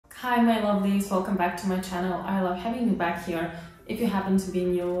Hi my lovelies, welcome back to my channel. I love having you back here. If you happen to be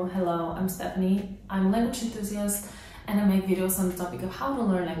new, hello, I'm Stephanie. I'm a language enthusiast and I make videos on the topic of how to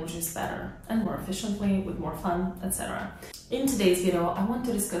learn languages better and more efficiently, with more fun, etc. In today's video, I want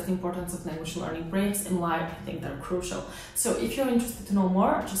to discuss the importance of language learning breaks and why I think they're crucial. So if you're interested to know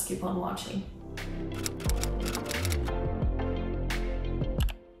more, just keep on watching.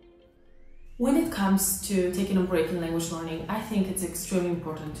 When it comes to taking a break in language learning, I think it's extremely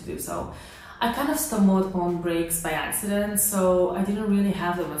important to do so. I kind of stumbled upon breaks by accident, so I didn't really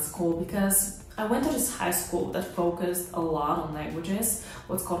have them at school because I went to this high school that focused a lot on languages,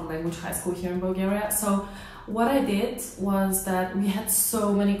 what's called a language high school here in Bulgaria. So what I did was that we had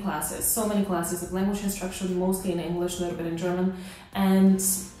so many classes of language instruction, mostly in English, a little bit in German, and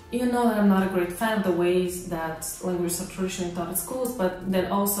you know that I'm not a great fan of the ways that languages are traditionally taught at schools, but then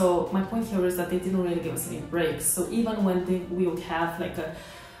also my point here is that they didn't really give us any breaks. So even when we would have like a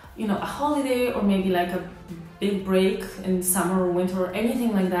holiday or maybe like a big break in summer or winter or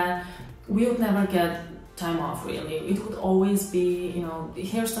anything like that, we would never get time off really. It would always be,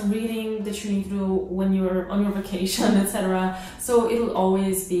 here's some reading that you need to do when you're on your vacation, etc. So it will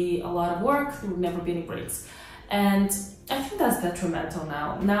always be a lot of work, there would never be any breaks. And I think that's detrimental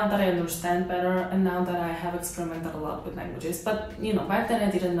now that I understand better and now that I have experimented a lot with languages. But back then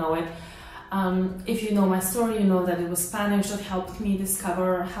I didn't know it. If you know my story, you know that it was Spanish that helped me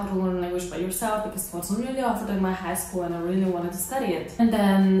discover how to learn language by yourself, because it wasn't really offered in my high school and I really wanted to study it. And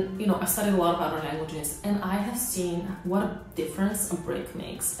then, I studied a lot of other languages and I have seen what a difference a break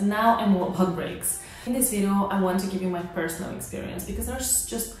makes. And now I'm all about breaks. In this video, I want to give you my personal experience because there's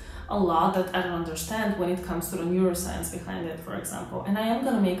just a lot that I don't understand when it comes to the neuroscience behind it, for example. And I am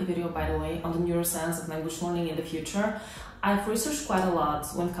going to make a video, by the way, on the neuroscience of language learning in the future. I've researched quite a lot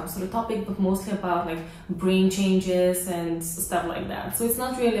when it comes to the topic, but mostly about like brain changes and stuff like that. So it's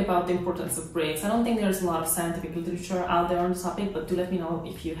not really about the importance of breaks. I don't think there's a lot of scientific literature out there on the topic, but do let me know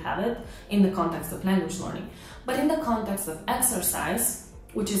if you have it in the context of language learning. But in the context of exercise,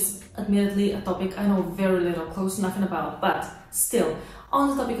 which is admittedly a topic I know very little, close to nothing about, but still, on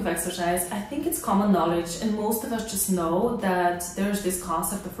the topic of exercise, I think it's common knowledge and most of us just know that there's this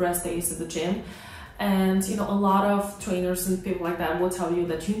concept of rest days at the gym. And a lot of trainers and people like that will tell you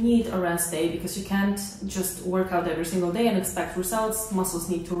that you need a rest day because you can't just work out every single day and expect results. Muscles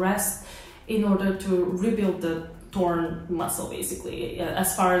need to rest in order to rebuild the torn muscle, basically.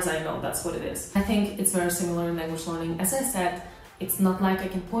 As far as I know, that's what it is. I think it's very similar in language learning. As I said, it's not like I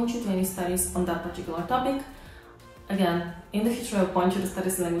can point you to any studies on that particular topic. Again, in the future I'll point you to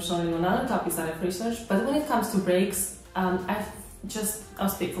studies in language learning on other topics that I've researched, but when it comes to breaks, I'll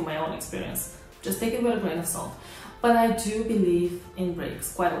speak from my own experience. Just take it with a grain of salt. But I do believe in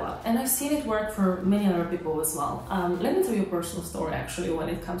breaks quite a lot, and I've seen it work for many other people as well. Let me tell you a personal story actually when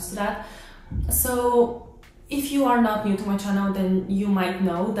it comes to that. So if you are not new to my channel, then you might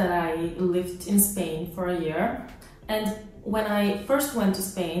know that I lived in Spain for a year, and when I first went to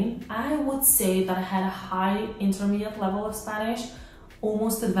Spain, I would say that I had a high intermediate level of Spanish,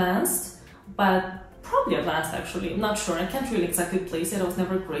 almost advanced, but probably advanced actually. I'm not sure, I can't really exactly place it. I was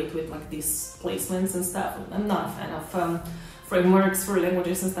never great with like these placements and stuff. I'm not a fan of frameworks for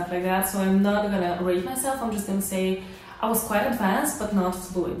languages and stuff like that, so I'm not gonna rate myself. I'm just gonna say I was quite advanced but not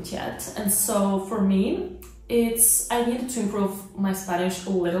fluent yet. And so for me, I needed to improve my Spanish a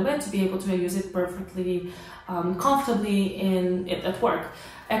little bit to be able to use it perfectly comfortably at work.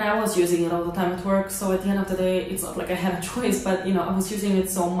 And I was using it all the time at work, so at the end of the day, it's not like I had a choice, but I was using it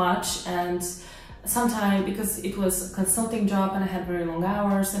so much, and sometimes because it was a consulting job and I had very long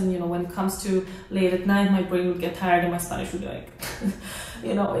hours, and when it comes to late at night, my brain would get tired and my Spanish would be like,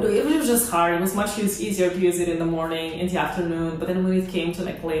 it was just hard. It was much easier to use it in the morning, in the afternoon, but then when it came to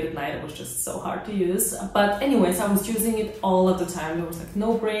like late at night, it was just so hard to use. But anyways, I was using it all of the time. There was like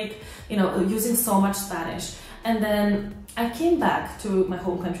no break, using so much Spanish. And then I came back to my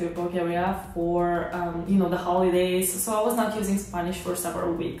home country of Bulgaria for, the holidays, so I was not using Spanish for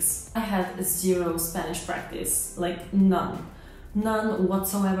several weeks. I had zero Spanish practice, like none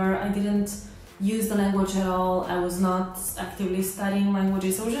whatsoever. I didn't use the language at all. I was not actively studying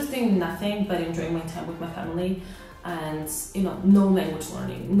languages. I was just doing nothing but enjoying my time with my family and, no language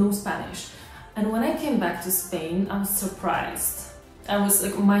learning, no Spanish. And when I came back to Spain, I was surprised. I was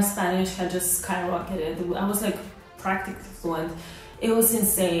like, my Spanish had just skyrocketed. I was like practically fluent. It was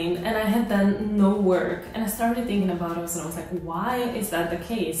insane, and I had done no work. And I started thinking about it, and I was like, why is that the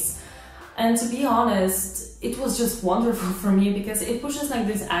case? And to be honest, it was just wonderful for me because it was just like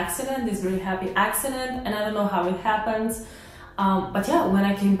this accident, this very happy accident, and I don't know how it happened. But yeah, when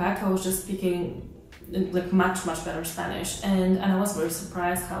I came back, I was just speaking like much better Spanish, and I was very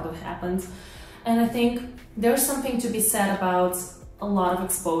surprised how that happened. And I think there's something to be said about a lot of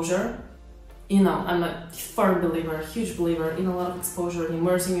exposure. You know, I'm a firm believer, huge believer in a lot of exposure and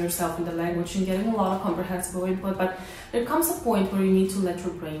immersing yourself in the language and getting a lot of comprehensible input, but there comes a point where you need to let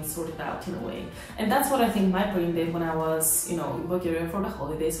your brain sort it out in a way. And that's what I think my brain did when I was, you know, in Bulgaria for the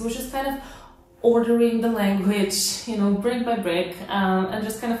holidays. It was just kind of ordering the language, you know, brick by brick, and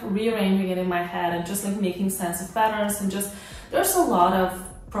just kind of rearranging it in my head and just like making sense of patterns, and just, there's a lot of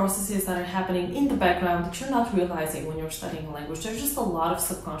processes that are happening in the background that you're not realizing when you're studying a language. There's just a lot of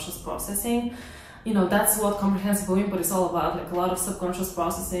subconscious processing. You know, that's what comprehensible input is all about, like a lot of subconscious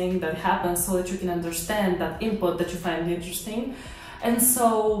processing that happens so that you can understand that input that you find interesting. And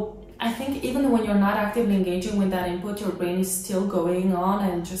so I think even when you're not actively engaging with that input, your brain is still going on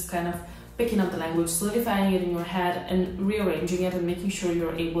and just kind of picking up the language, solidifying it in your head and rearranging it and making sure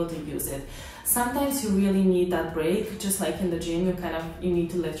you're able to use it. Sometimes you really need that break, just like in the gym, you need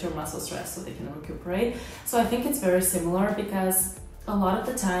to let your muscles rest so they can recuperate. So I think it's very similar, because a lot of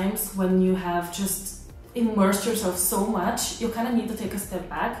the times when you have just immersed yourself so much, you kind of need to take a step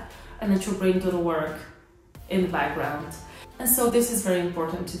back and let your brain do the work in the background. And so this is very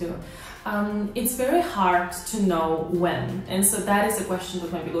important to do. It's very hard to know when, and so that is a question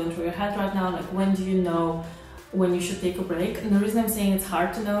that might be going through your head right now, like when do you know when you should take a break? And the reason I'm saying it's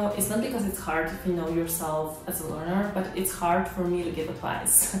hard to know is not because it's hard if you know yourself as a learner, but it's hard for me to give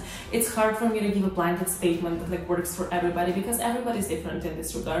advice. It's hard for me to give a blanket statement that like works for everybody, because everybody's different in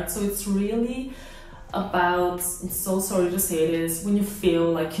this regard. So it's really about, I'm so sorry to say this, when you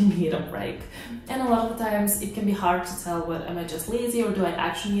feel like you need a break. And a lot of the times it can be hard to tell, what, am I just lazy, or do I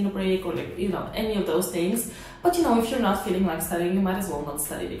actually need a break, or like, you know, any of those things. But you know, if you're not feeling like studying, you might as well not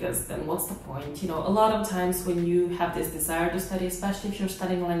study, because then what's the point? You know, a lot of times when you have this desire to study, especially if you're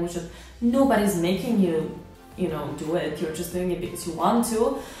studying a language that nobody's making you, you know, do it, you're just doing it because you want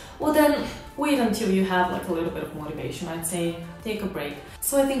to, well then wait until you have like a little bit of motivation. I'd say take a break.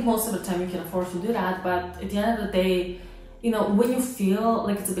 So I think most of the time you can afford to do that, but at the end of the day, you know, when you feel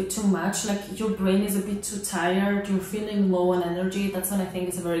like it's a bit too much, like your brain is a bit too tired, you're feeling low on energy, that's when I think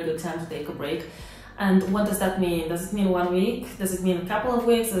it's a very good time to take a break. And what does that mean? Does it mean 1 week? Does it mean a couple of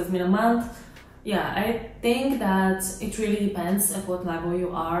weeks? Does it mean a month? Yeah, I think that it really depends at what level you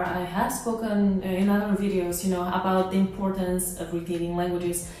are. I have spoken in other videos, you know, about the importance of retaining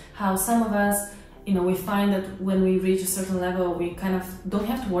languages, how some of us, you know, we find that when we reach a certain level, we kind of don't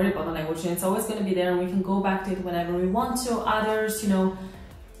have to worry about the language, and it's always going to be there and we can go back to it whenever we want to. Others, you know,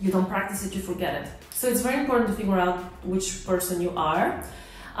 you don't practice it, you forget it. So it's very important to figure out which person you are.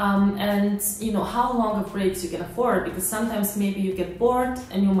 And you know, how long of breaks you can afford, because sometimes maybe you get bored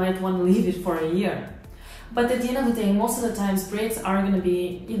and you might want to leave it for a year. But at the end of the day, most of the times breaks are going to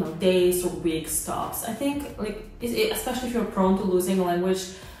be, you know, days or weeks stops. I think, like, especially if you're prone to losing a language,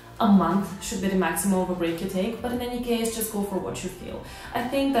 a month should be the maximum of a break you take, but in any case, just go for what you feel. I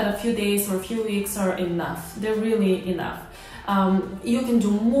think that a few days or a few weeks are enough. They're really enough. You can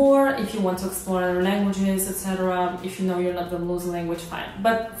do more if you want to explore other languages, etc. If you know you're not going to lose a language, fine.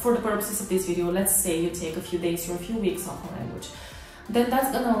 But for the purposes of this video, let's say you take a few days or a few weeks off a language. Then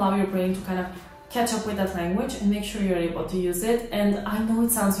that's going to allow your brain to kind of catch up with that language and make sure you're able to use it. And I know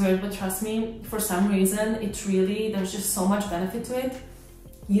it sounds weird, but trust me, for some reason, it's really, there's just so much benefit to it.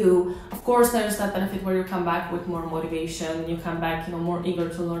 Of course, there's that benefit where you come back with more motivation, you come back, you know, more eager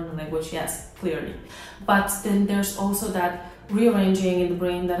to learn the language, yes, clearly. But then there's also that rearranging in the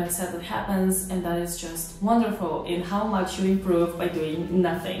brain that I said that happens, and that is just wonderful in how much you improve by doing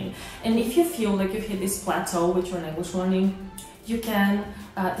nothing. And if you feel like you've hit this plateau with your language learning, you can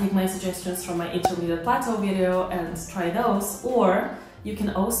take my suggestions from my intermediate plateau video and try those, or you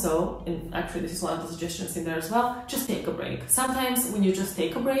can also, and actually this is one of the suggestions in there as well, just take a break. Sometimes when you just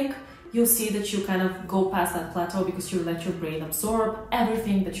take a break, you'll see that you kind of go past that plateau because you let your brain absorb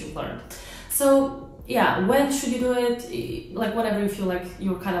everything that you've learned. So yeah, when should you do it? Like whenever you feel like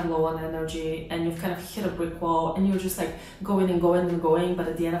you're kind of low on energy and you've kind of hit a brick wall and you're just like going and going and going, but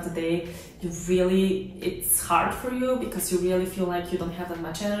at the end of the day, it's hard for you because you really feel like you don't have that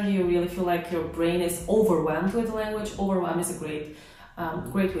much energy, you really feel like your brain is overwhelmed with the language. Overwhelmed is a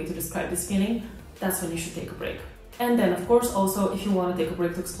great way to describe this feeling. That's when you should take a break. And then of course also, if you want to take a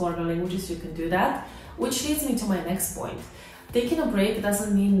break to explore the languages, you can do that, which leads me to my next point. Taking a break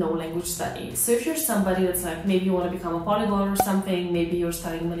doesn't mean no language study. So if you're somebody that's like, maybe you want to become a polyglot or something, maybe you're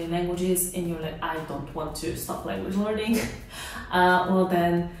studying many languages and you're like, I don't want to stop language learning, well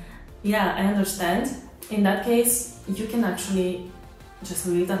then, yeah, I understand. In that case, you can actually just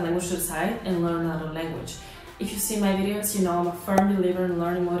leave that language to the side and learn another language. If you see my videos, you know I'm a firm believer in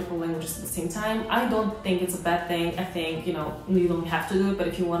learning multiple languages at the same time. I don't think it's a bad thing. I think, you know, you don't have to do it, but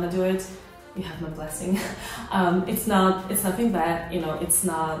if you want to do it, you have my blessing. It's nothing bad, you know, it's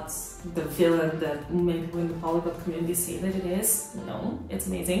not the villain that maybe in the polyglot community say that it is. No, it's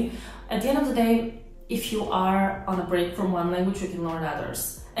amazing. At the end of the day, if you are on a break from one language, you can learn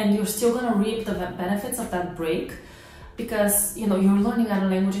others. And you're still gonna reap the benefits of that break, because, you know, you're learning other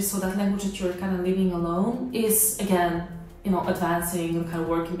languages, so that language that you're kind of living alone is, again, you know, advancing and kind of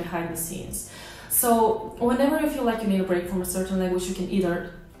working behind the scenes. So whenever you feel like you need a break from a certain language, you can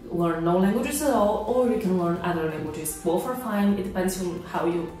either learn no languages at all, or you can learn other languages. Both are fine. It depends on how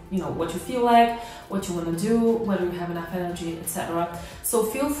you know, what you feel like, what you want to do, whether you have enough energy, etc. So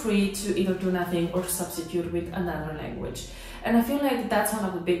feel free to either do nothing or to substitute with another language. And I feel like that's one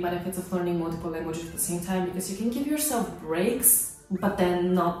of the big benefits of learning multiple languages at the same time, because you can give yourself breaks, but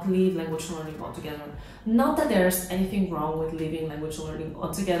then not leave language learning altogether. Not that there's anything wrong with leaving language learning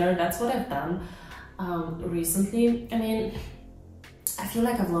altogether. That's what I've done recently. I mean, I feel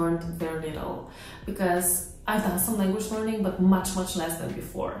like I've learned very little, because I've done some language learning, but much less than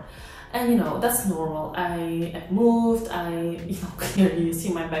before. And you know, that's normal. I moved, you know, clearly you see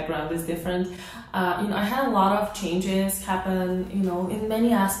my background is different. You know, I had a lot of changes happen, you know, in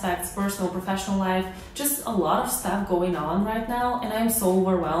many aspects, personal, professional life, just a lot of stuff going on right now, and I'm so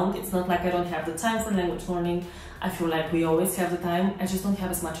overwhelmed. It's not like I don't have the time for language learning. I feel like we always have the time. I just don't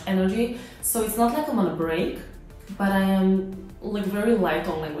have as much energy. So it's not like I'm on a break, but I am like very light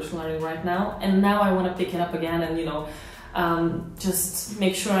on language learning right now, and now I want to pick it up again and, you know, just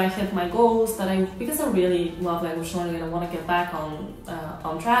make sure I hit my goals, because I really love language learning and I want to get back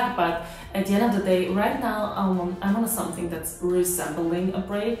on track. But at the end of the day, right now I'm on something that's resembling a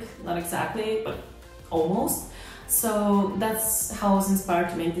break, not exactly, but almost. So that's how I was inspired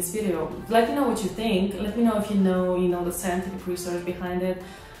to make this video. Let me know what you think. Let me know if you know the scientific research behind it.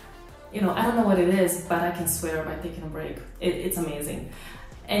 You know, I don't know what it is, but I can swear by taking a break. It's amazing.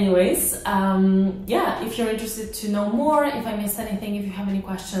 Anyways, yeah, if you're interested to know more, if I missed anything, if you have any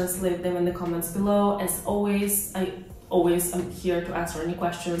questions, leave them in the comments below. As always, I always am here to answer any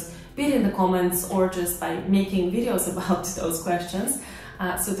questions, be it in the comments or just by making videos about those questions.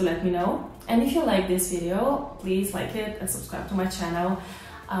 So do let me know. And if you like this video, please like it and subscribe to my channel.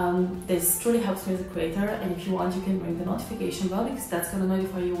 This truly helps me as a creator, and if you want, you can ring the notification bell, because that's going to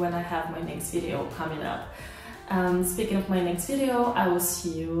notify you when I have my next video coming up. Speaking of my next video, I will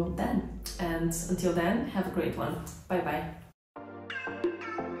see you then, and until then, have a great one. Bye bye.